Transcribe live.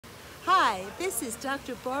Hi, this is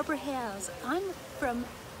Dr. Barbara Hales. I'm from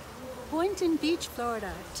Boynton Beach,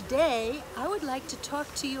 Florida. Today, I would like to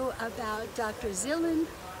talk to you about Dr. Zilin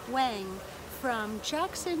Wang from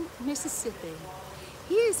Jackson, Mississippi.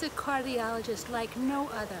 He is a cardiologist like no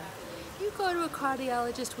other. You go to a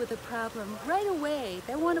cardiologist with a problem, right away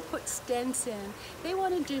they want to put stents in, they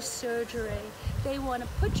want to do surgery, they want to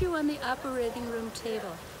put you on the operating room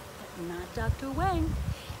table. But not Dr. Wang.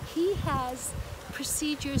 He has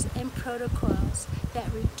procedures and protocols that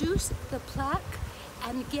reduce the plaque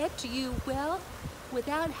and get you well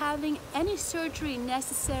without having any surgery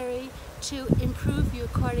necessary to improve your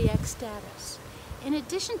cardiac status. In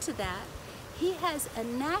addition to that, he has a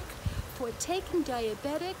knack for taking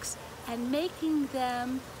diabetics and making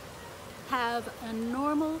them have a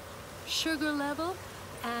normal sugar level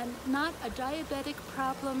and not a diabetic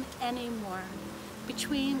problem anymore.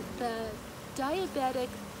 Between the diabetic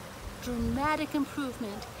dramatic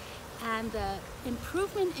improvement and the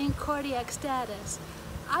improvement in cardiac status,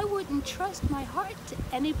 I wouldn't trust my heart to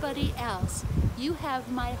anybody else. You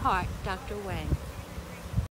have my heart, Dr. Wang.